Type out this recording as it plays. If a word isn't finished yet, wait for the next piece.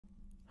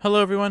Hello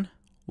everyone,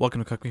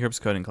 welcome to Cukmekerb's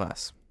coding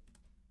class.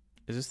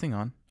 Is this thing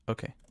on?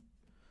 Okay.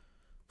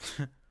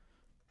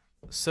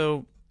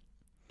 So,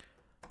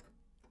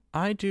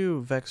 I do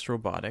VEX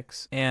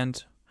robotics,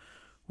 and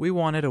we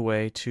wanted a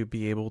way to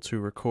be able to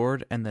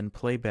record and then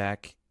play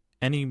back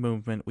any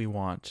movement we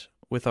want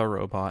with our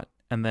robot,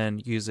 and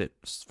then use it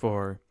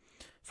for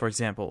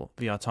example,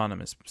 the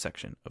autonomous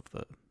section of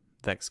the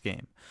VEX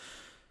game.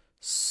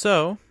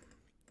 So,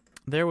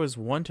 there was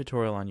one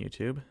tutorial on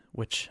YouTube,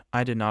 which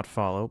I did not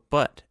follow,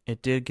 but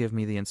it did give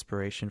me the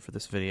inspiration for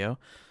this video.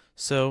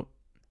 So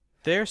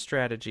their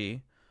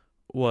strategy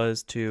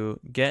was to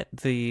get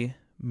the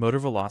motor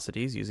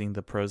velocities using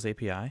the Pros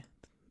API,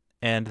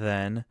 and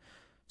then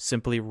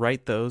simply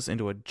write those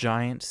into a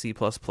giant C++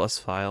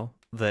 file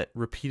that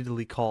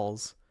repeatedly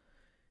calls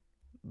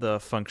the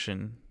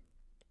function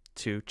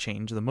to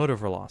change the motor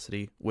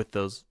velocity with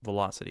those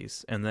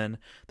velocities. And then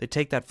they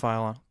take that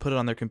file, put it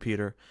on their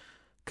computer,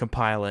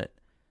 compile it,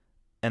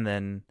 and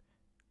then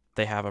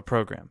they have a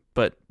program.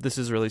 But this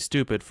is really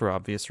stupid for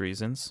obvious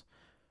reasons,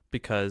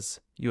 because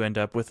you end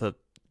up with a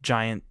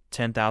giant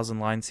 10,000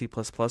 line C++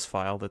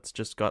 file that's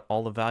just got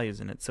all the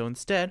values in it. So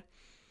instead,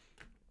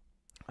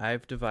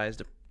 I've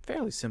devised a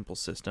fairly simple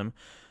system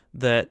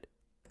that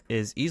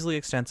is easily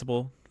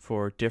extensible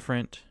for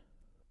different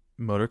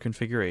motor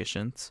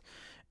configurations,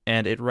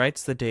 and it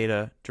writes the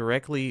data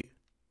directly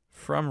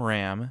from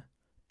RAM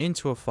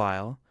into a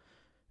file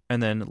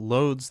and then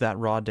loads that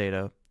raw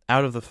data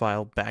out of the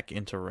file back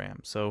into RAM.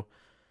 So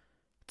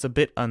it's a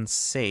bit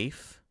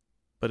unsafe,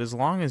 but as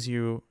long as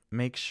you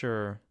make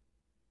sure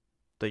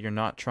that you're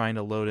not trying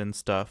to load in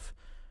stuff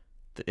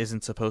that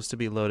isn't supposed to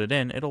be loaded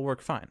in, it'll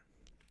work fine.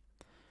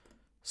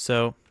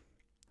 So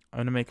I'm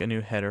going to make a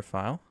new header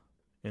file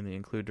in the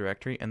include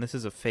directory, and this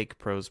is a fake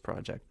pros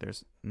project.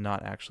 There's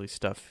not actually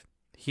stuff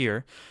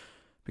here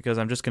because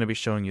I'm just going to be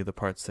showing you the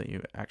parts that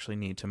you actually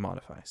need to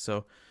modify.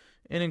 So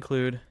in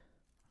include,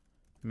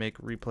 make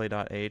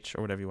replay.h,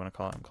 or whatever you want to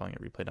call it. I'm calling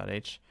it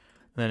replay.h.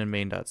 And then in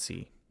main.c,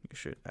 you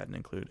should add an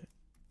include.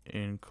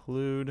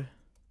 Include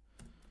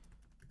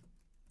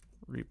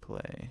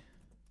replay.h.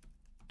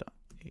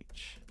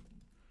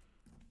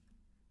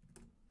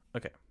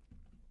 Okay.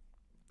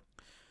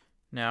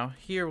 Now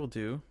here we'll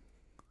do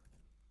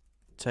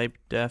type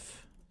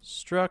def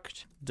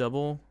struct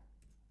double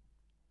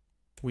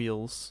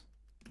wheels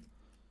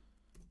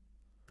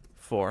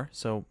 4.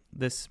 So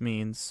this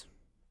means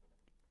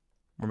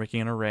we're making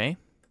an array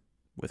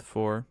with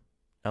 4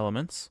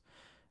 elements,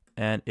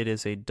 and it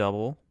is a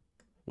double,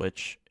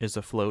 which is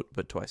a float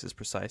but twice as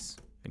precise,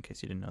 in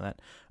case you didn't know that.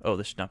 Oh,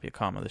 this should not be a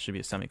comma, this should be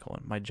a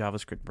semicolon. My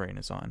JavaScript brain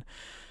is on.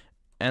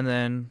 And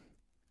then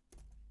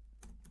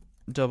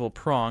double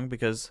prong,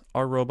 because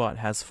our robot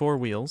has 4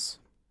 wheels,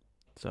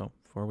 so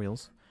 4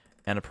 wheels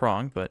and a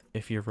prong, but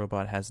if your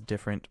robot has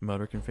different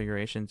motor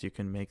configurations, you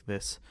can make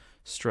this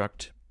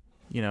struct,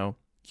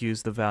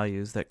 use the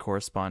values that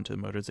correspond to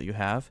the motors that you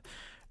have.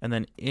 And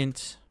then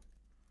int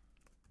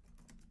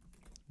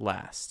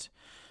last.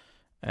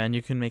 And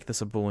you can make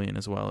this a boolean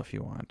as well if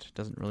you want. It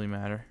doesn't really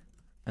matter.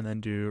 And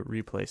then do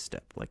replay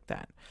step like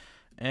that.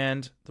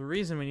 And the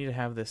reason we need to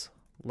have this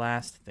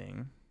last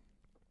thing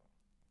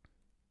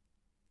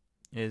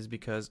is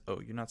because,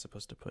 you're not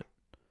supposed to put,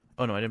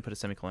 I didn't put a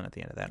semicolon at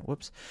the end of that.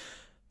 Whoops.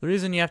 The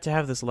reason you have to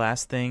have this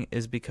last thing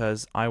is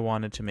because I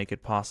wanted to make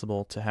it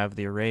possible to have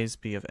the arrays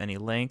be of any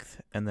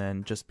length, and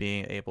then just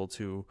being able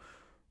to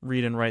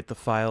read and write the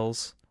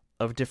files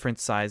of different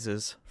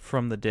sizes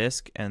from the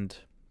disk. And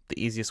the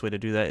easiest way to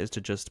do that is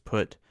to just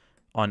put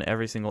on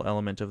every single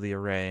element of the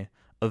array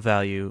a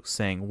value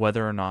saying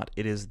whether or not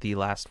it is the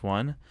last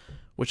one,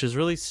 which is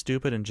really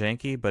stupid and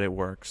janky, but it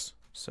works.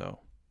 So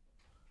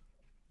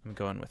I'm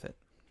going with it.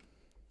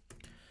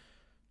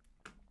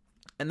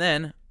 And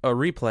then a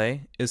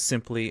replay is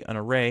simply an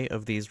array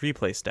of these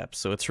replay steps,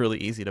 so it's really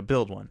easy to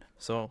build one.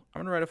 So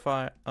I'm going to write a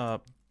file,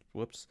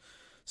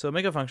 So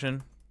make a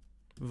function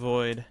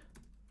void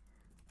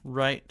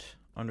write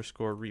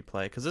underscore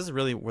replay, because this is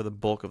really where the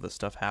bulk of the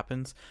stuff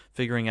happens.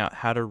 Figuring out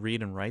how to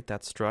read and write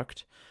that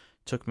struct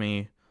took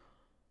me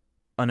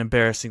an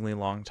embarrassingly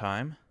long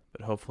time,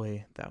 but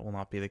hopefully that will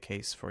not be the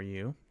case for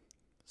you.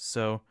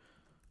 So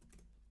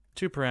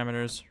 2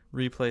 parameters,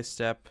 replay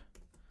step,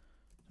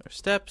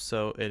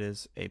 so it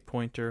is a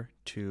pointer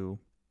to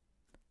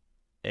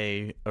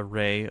a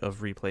array of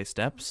replay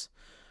steps,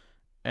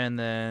 and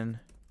then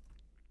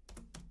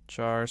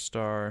char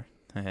star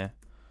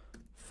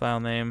file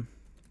name,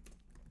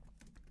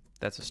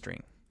 that's a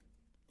string,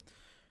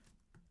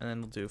 and then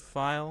we'll do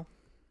file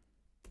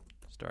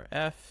star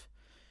f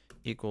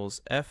equals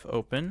f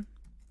open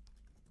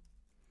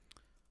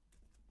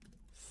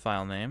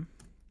file name,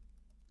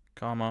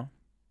 comma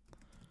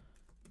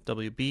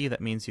wb, that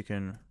means you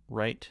can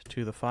write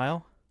to the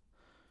file.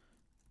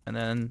 And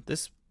then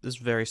this is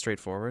very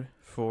straightforward.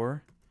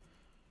 For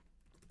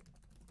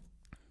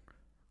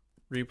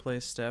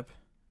replay step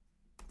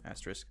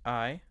asterisk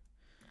I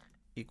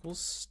equals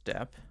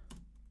step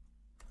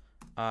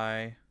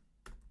I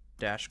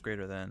dash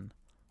greater than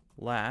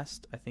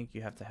last. I think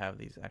you have to have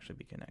these actually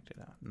be connected.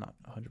 I'm not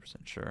 100%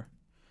 sure.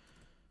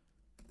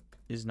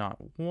 is not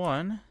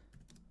 1,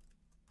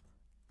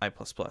 I++.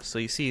 So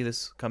you see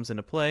this comes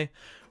into play.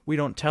 We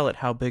don't tell it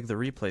how big the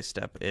replay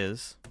step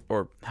is,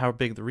 or how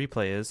big the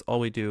replay is. All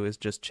we do is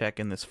just check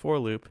in this for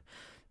loop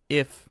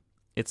if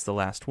it's the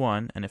last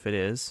one, and if it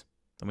is,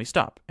 then we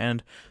stop.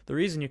 And the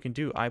reason you can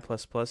do I++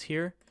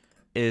 here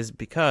is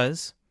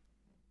because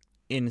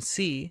in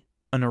C,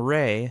 an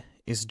array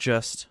is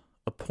just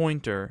a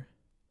pointer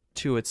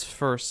to its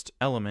first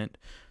element.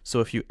 So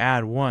if you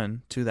add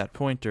 1 to that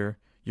pointer,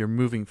 you're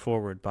moving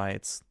forward by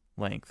its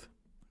length.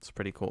 It's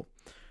pretty cool.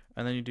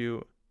 And then you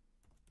do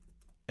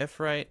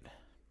fwrite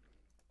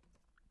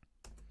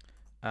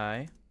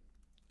I,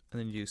 and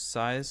then you do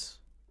size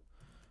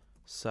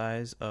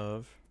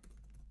of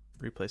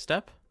replay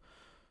step.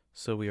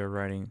 So we are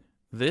writing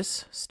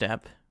this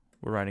step,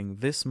 we're writing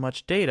this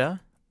much data,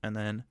 and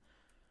then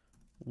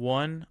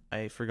 1,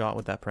 I forgot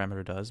what that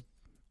parameter does,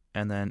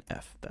 and then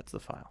f, that's the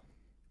file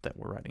that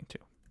we're writing to,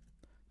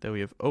 that we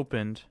have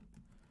opened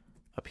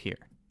up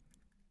here.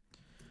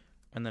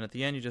 And then at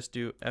the end you just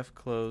do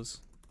fclose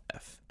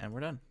f, and we're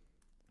done.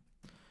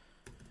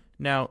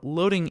 Now,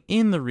 loading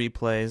in the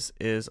replays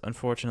is,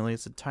 unfortunately,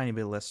 it's a tiny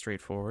bit less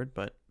straightforward,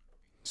 but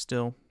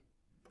still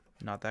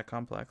not that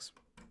complex.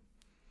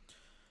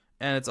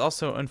 And it's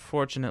also,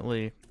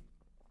 unfortunately,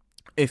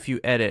 if you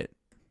edit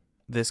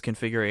this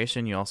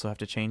configuration, you also have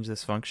to change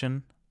this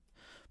function,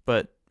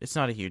 but it's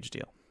not a huge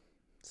deal.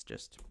 It's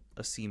just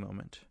a C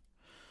moment.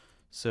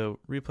 So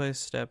replay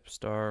step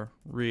star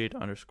read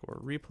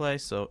underscore replay,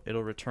 so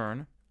it'll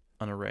return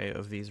an array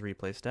of these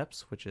replay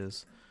steps, which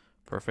is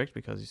perfect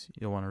because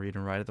you'll want to read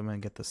and write them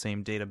and get the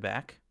same data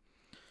back.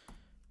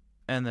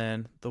 And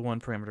then the one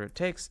parameter it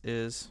takes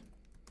is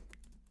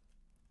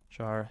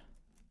char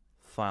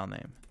file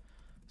name.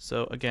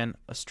 So again,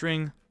 a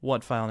string,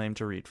 what file name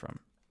to read from.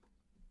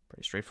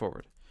 Pretty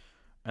straightforward.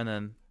 And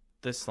then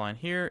this line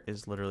here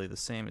is literally the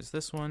same as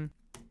this one.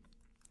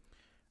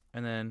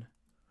 And then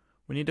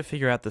we need to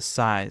figure out the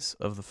size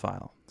of the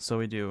file. So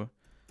we do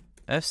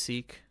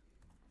fseek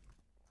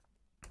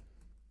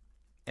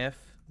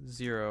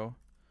f0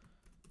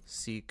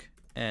 seek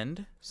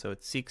end, so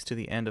it seeks to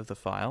the end of the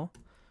file,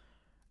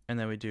 and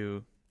then we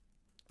do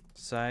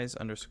size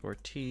underscore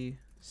t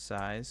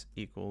size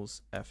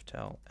equals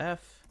ftell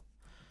f,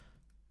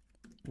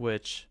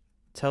 which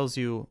tells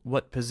you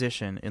what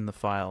position in the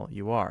file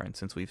you are, and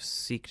since we've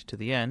seeked to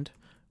the end,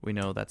 we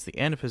know that's the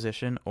end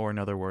position, or in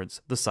other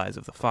words, the size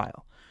of the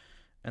file.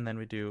 And then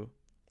we do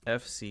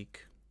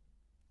fseek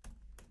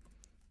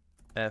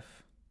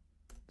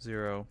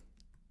f0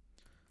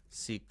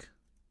 seek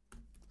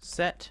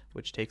set,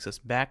 which takes us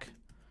back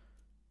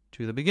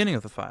to the beginning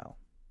of the file.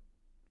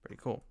 Pretty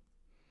cool.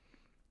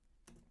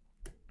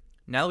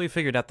 Now that we've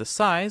figured out the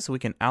size, we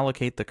can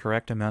allocate the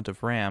correct amount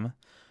of RAM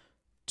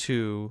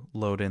to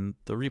load in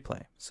the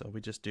replay. So we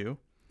just do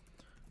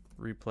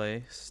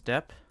replay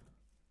step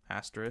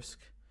asterisk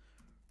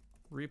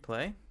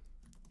replay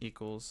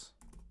equals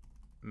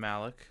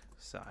malloc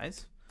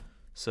size.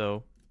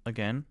 So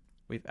again,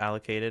 we've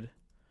allocated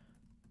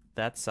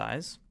that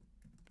size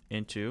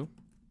into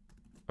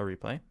a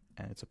replay,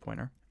 and it's a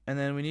pointer. And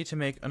then we need to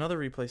make another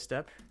replay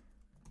step,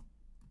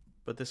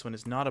 but this one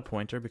is not a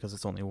pointer because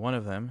it's only one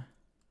of them.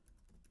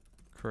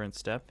 Current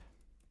step.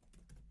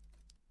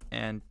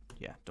 And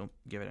yeah, don't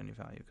give it any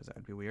value because that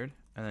would be weird.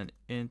 And then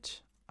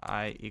int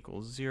I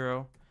equals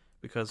 0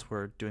 because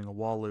we're doing a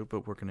while loop,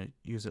 but we're going to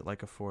use it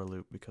like a for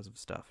loop because of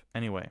stuff.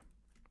 Anyway,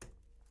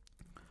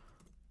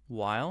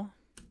 while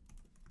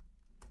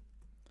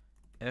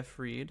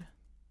fread,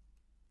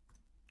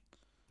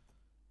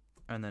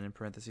 and then in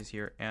parentheses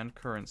here, and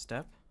current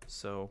step.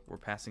 So we're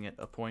passing it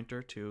a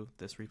pointer to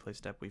this replay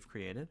step we've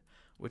created,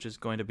 which is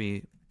going to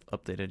be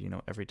updated, you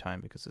know, every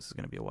time because this is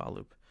going to be a while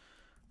loop,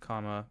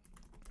 comma,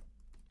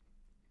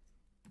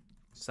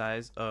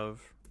 size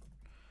of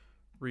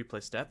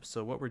replay step.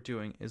 So what we're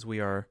doing is we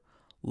are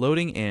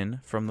loading in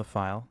from the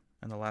file,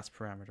 and the last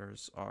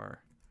parameters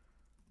are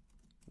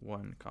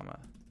 1, comma,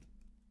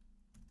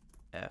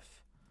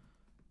 f.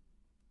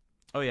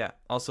 Oh yeah,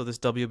 also this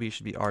WB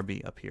should be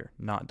RB up here,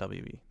 not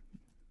WB.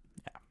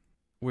 Yeah.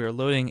 We're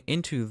loading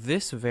into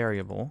this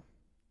variable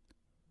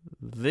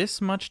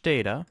this much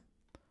data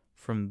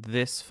from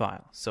this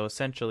file. So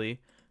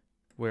essentially,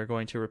 we're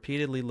going to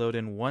repeatedly load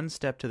in one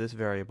step to this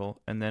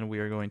variable, and then we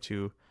are going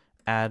to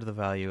add the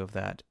value of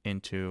that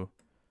into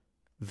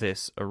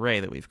this array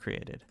that we've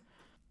created.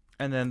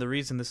 And then the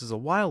reason this is a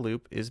while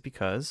loop is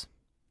because,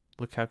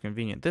 look how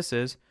convenient this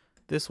is,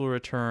 this will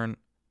return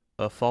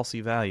a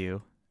falsy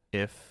value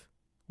if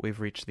we've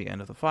reached the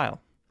end of the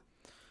file.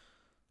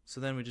 So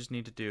then we just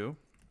need to do,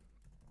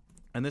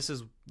 and this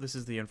is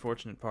the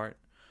unfortunate part,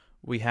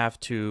 we have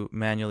to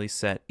manually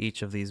set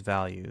each of these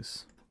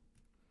values.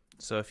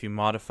 So if you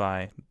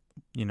modify,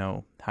 you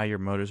know, how your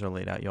motors are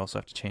laid out, you also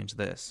have to change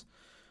this.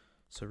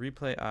 So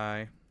replay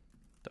I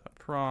dot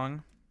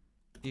prong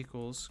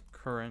equals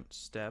current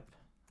step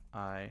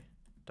I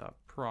dot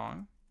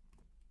prong,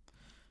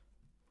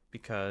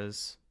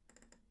 because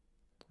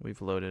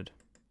we've loaded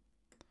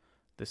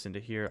this into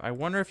here. I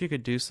wonder if you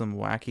could do some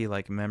wacky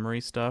like memory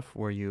stuff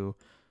where you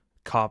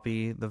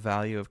copy the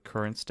value of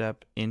current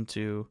step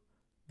into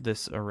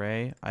this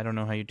array. I don't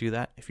know how you do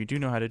that. If you do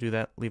know how to do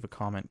that, leave a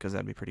comment because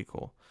that'd be pretty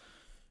cool.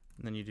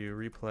 And then you do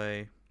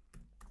replay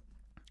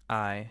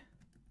I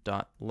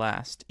dot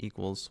last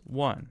equals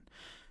 1.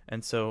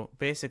 And so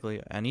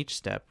basically on each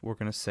step we're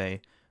going to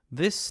say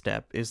this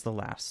step is the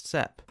last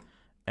step.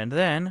 And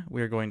then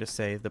we're going to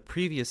say the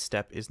previous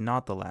step is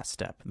not the last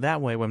step.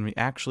 That way when we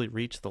actually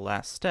reach the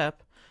last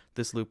step,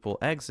 this loop will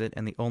exit,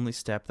 and the only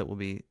step that will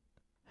be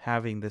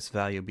having this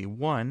value be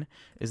 1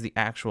 is the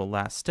actual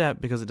last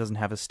step, because it doesn't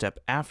have a step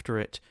after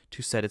it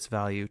to set its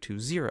value to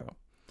 0.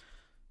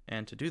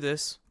 And to do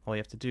this, all you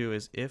have to do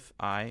is if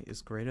I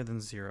is greater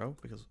than 0,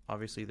 because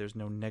obviously there's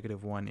no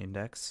 -1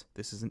 index,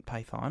 this isn't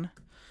Python,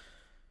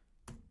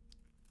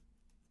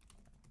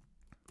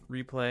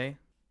 replay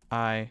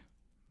I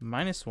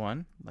minus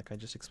 1, like I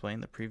just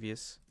explained, the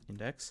previous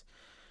index,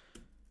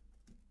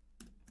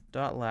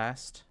 dot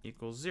last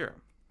equals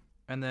 0.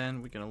 And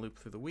then we're going to loop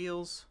through the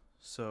wheels.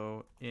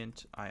 So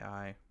int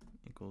I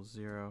equals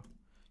 0.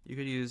 You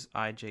could use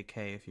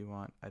ijk if you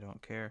want. I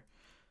don't care.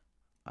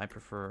 I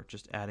prefer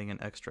just adding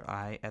an extra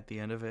I at the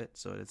end of it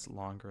so it's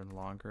longer and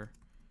longer.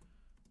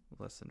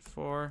 Less than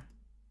 4.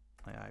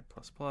 II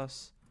plus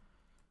plus.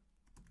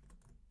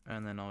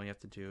 And then all you have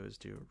to do is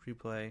do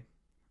replay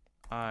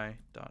I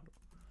dot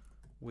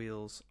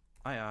wheels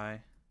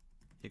II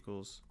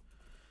equals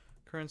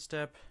current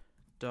step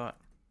dot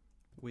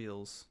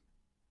wheels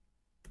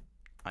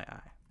II.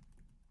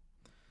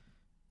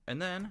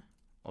 And then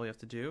all you have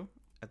to do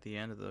at the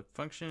end of the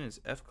function is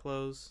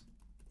fclose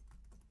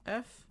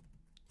F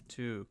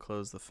to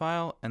close the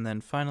file, and then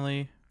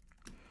finally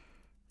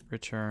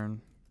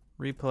return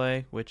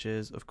replay, which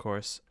is of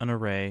course an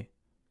array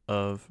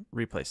of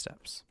replay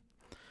steps.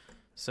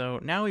 So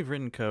now we've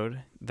written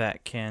code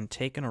that can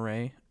take an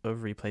array of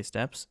replay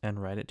steps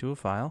and write it to a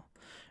file,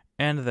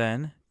 and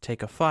then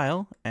take a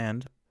file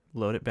and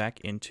load it back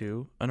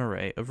into an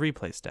array of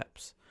replay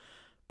steps.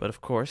 But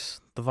of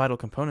course, the vital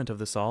component of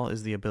this all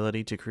is the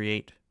ability to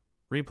create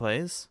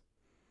replays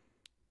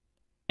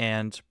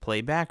and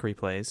play back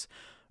replays.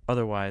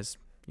 Otherwise,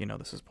 you know,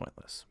 this is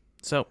pointless.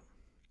 So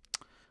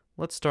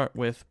let's start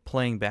with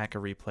playing back a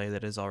replay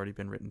that has already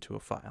been written to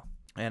a file.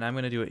 And I'm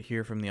going to do it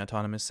here from the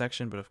autonomous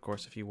section, but of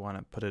course, if you want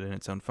to put it in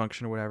its own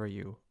function or whatever,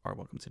 you are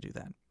welcome to do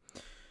that.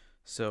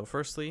 So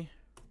firstly,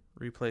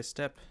 replay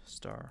step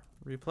star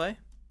replay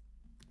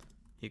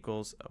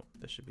equals, oh,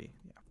 this should be,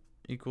 yeah,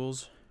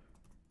 equals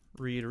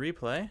read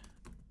replay,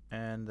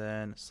 and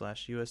then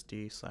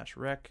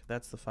 /usd/rec.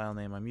 That's the file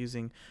name I'm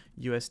using.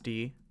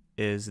 USD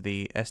is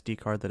the SD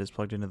card that is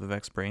plugged into the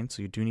VEX brain,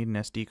 so you do need an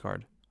SD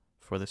card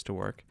for this to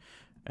work.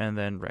 And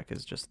then rec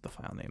is just the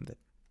file name that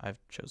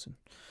I've chosen.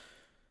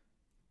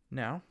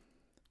 Now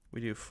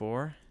we do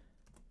for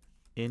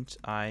int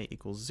I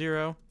equals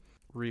 0,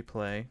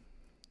 replay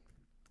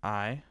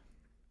I,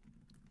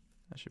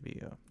 that should be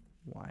a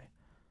y,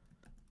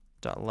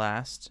 dot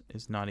last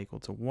is not equal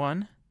to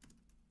 1.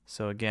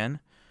 So again,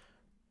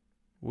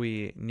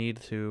 we need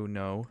to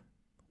know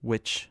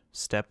which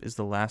step is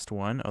the last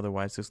one,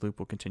 otherwise this loop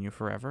will continue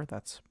forever.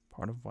 That's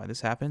part of why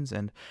this happens,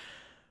 and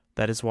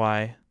that is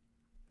why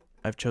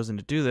I've chosen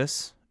to do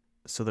this,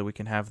 so that we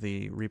can have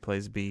the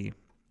replays be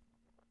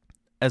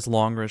as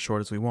long or as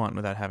short as we want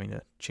without having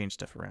to change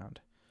stuff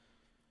around.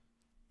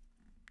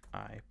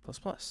 I plus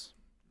plus.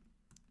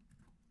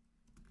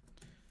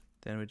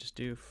 Then we just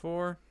do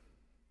for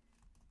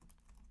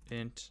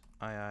int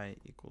II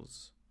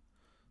equals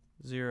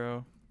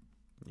 0.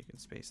 You can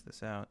space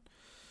this out.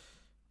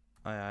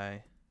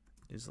 II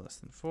is less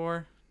than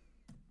 4.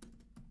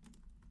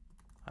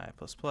 I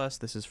plus plus.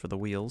 This is for the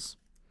wheels.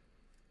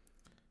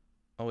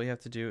 All we have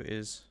to do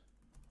is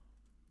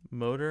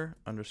motor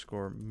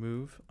underscore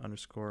move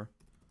underscore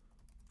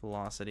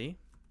velocity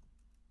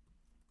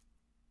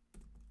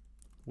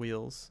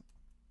wheels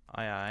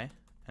II, and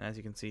as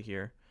you can see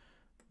here,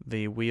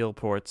 the wheel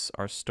ports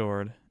are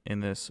stored in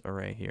this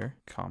array here,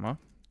 comma,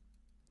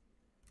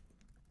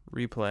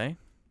 replay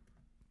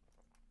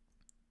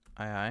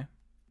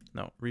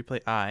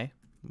replay I,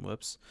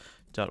 whoops,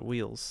 dot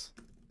wheels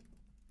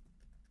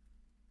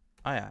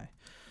II.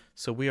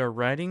 So we are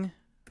writing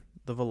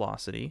the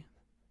velocity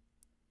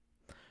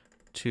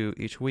to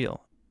each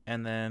wheel,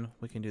 and then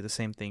we can do the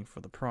same thing for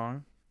the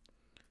prong.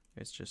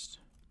 It's just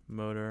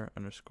motor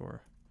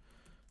underscore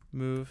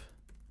move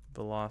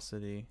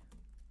velocity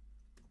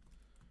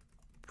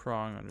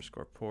prong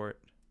underscore port,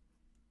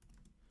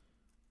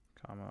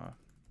 comma,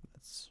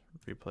 let's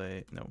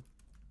replay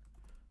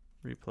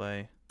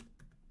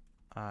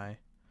I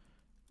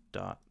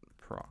dot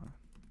prong.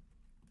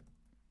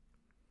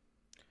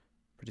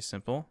 Pretty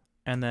simple.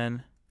 And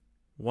then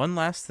one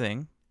last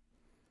thing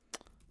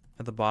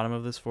at the bottom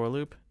of this for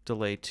loop,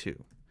 delay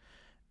 2.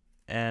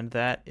 And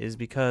that is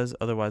because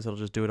otherwise it'll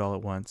just do it all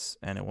at once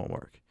and it won't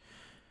work.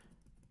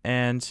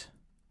 And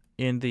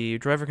in the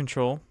driver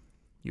control,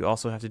 you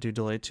also have to do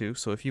delay 2.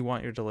 So if you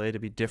want your delay to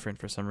be different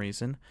for some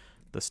reason,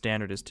 the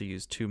standard is to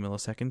use 2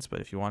 milliseconds.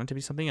 But if you want it to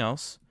be something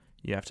else,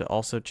 you have to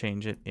also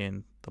change it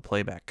in the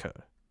playback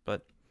code.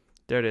 But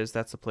There it is.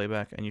 That's the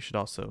playback. And you should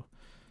also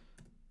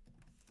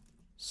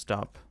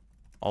stop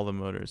all the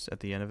motors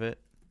at the end of it.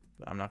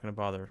 But I'm not going to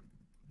bother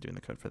doing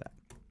the code for that.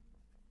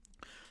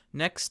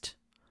 Next,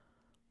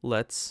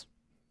 let's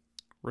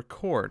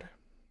record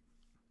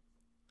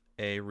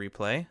a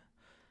replay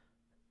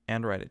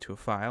and write it to a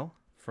file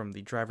from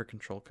the driver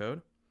control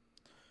code.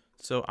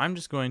 So I'm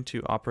just going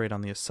to operate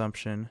on the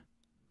assumption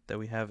that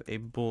we have a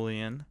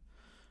Boolean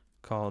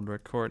called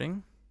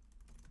recording,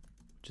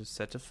 which is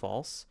set to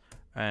false,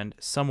 and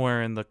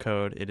somewhere in the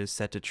code it is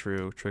set to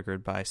true,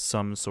 triggered by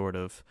some sort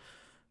of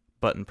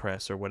button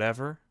press or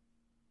whatever.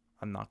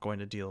 I'm not going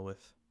to deal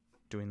with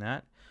doing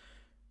that.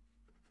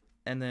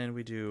 And then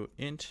we do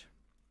int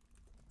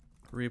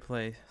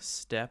replay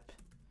step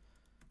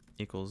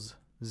equals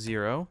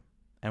 0,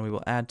 and we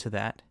will add to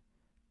that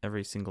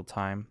every single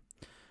time.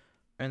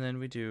 And then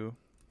we do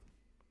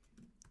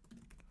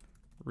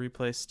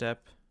replay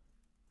step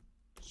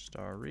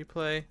star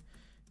replay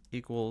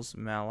equals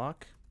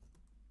malloc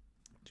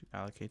to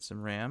allocate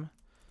some RAM,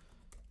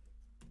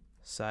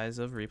 size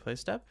of replay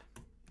step,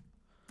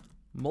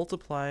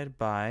 multiplied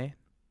by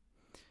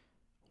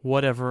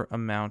whatever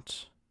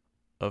amount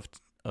of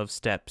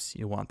steps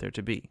you want there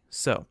to be.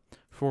 So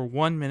for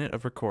 1 minute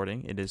of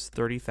recording, it is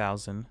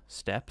 30,000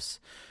 steps,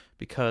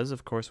 because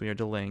of course we are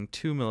delaying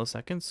 2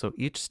 milliseconds, so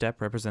each step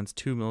represents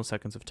 2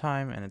 milliseconds of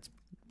time, and it's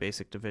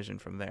basic division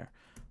from there.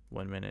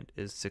 1 minute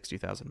is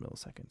 60,000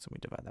 milliseconds, and we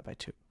divide that by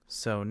 2.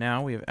 So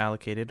now we have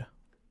allocated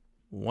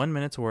 1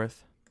 minute's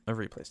worth of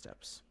replay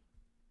steps.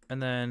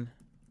 And then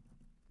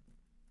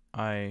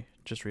I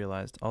just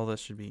realized all this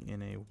should be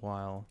in a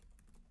while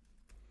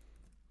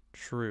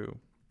true.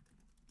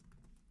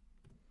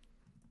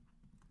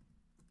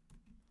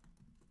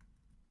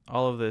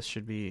 All of this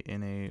should be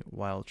in a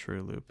while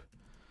true loop.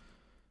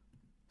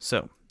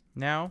 So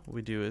now what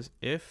we do is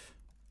if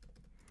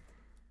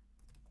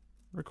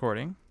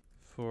recording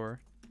for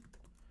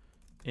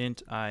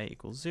int I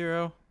equals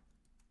 0,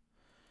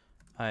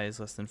 I is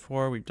less than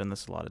 4. We've done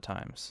this a lot of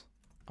times.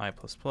 I++,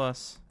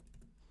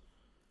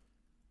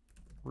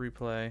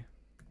 replay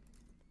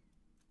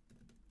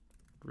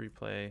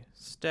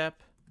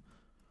step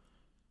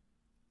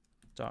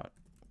dot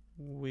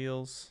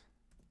wheels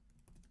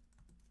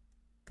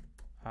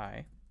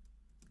I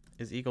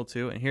is equal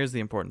to, and here's the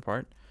important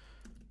part,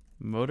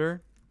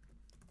 motor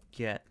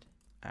get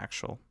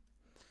actual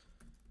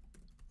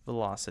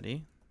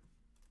velocity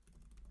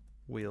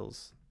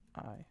wheels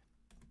I.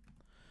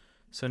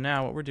 So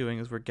now what we're doing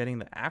is we're getting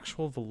the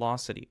actual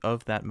velocity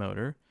of that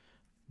motor,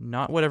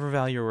 not whatever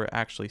value we're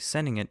actually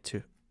sending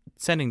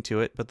to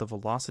it, but the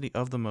velocity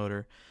of the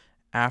motor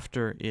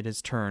after it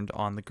is turned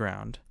on the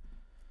ground.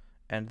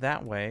 And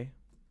that way,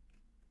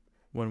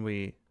 when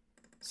we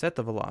set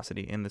the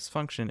velocity in this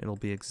function, it'll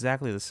be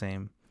exactly the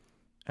same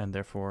and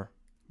therefore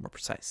more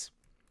precise.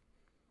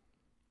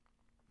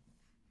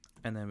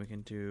 And then we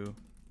can do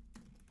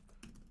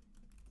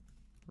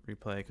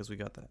replay because we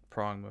got that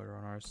prong motor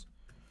on ours.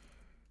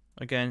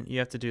 Again, you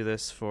have to do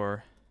this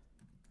for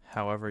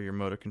however your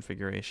motor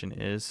configuration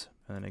is,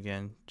 and then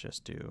again,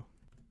 just do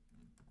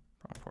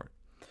prong port.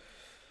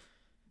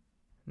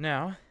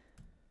 Now,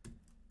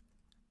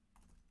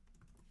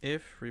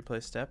 if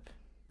replay step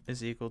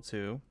is equal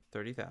to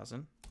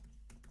 30,000,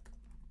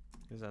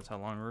 because that's how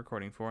long we're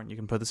recording for, and you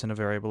can put this in a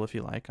variable if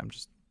you like. I'm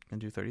just going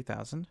to do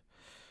 30,000.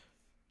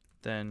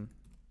 Then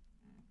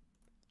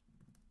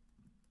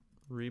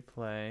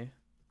replay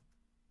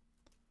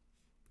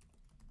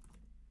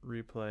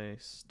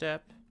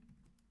step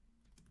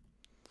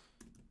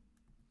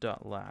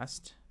dot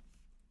last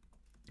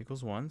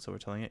equals 1, so we're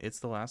telling it it's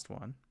the last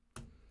one.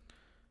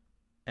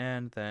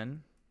 And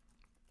then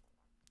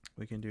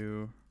we can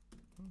do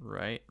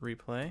write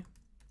replay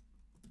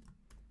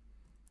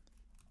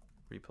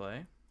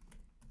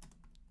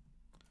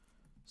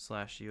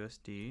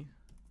 /USD,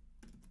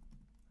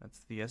 that's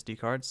the SD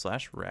card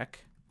 /rec.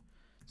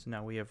 So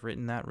now we have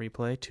written that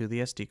replay to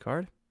the SD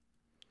card.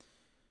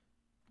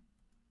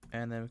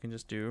 And then we can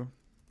just do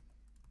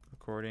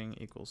recording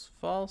equals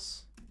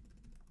false,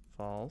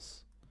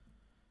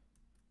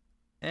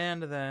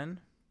 and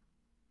then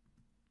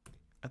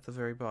at the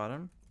very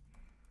bottom,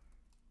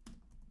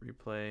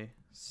 replay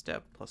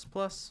step ++,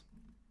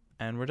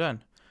 and we're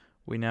done.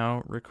 We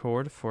now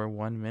record for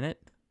 1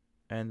 minute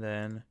and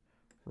then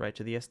write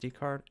to the SD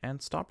card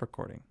and stop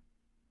recording.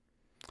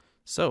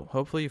 So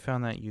hopefully you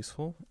found that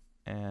useful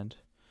and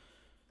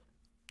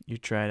you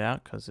try it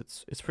out, because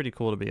it's pretty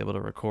cool to be able to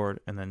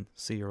record and then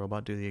see your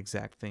robot do the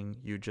exact thing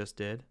you just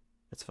did.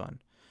 It's fun.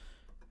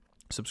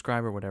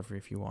 Subscribe or whatever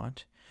if you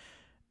want.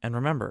 And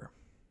remember,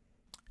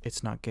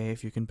 it's not gay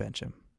if you can bench him.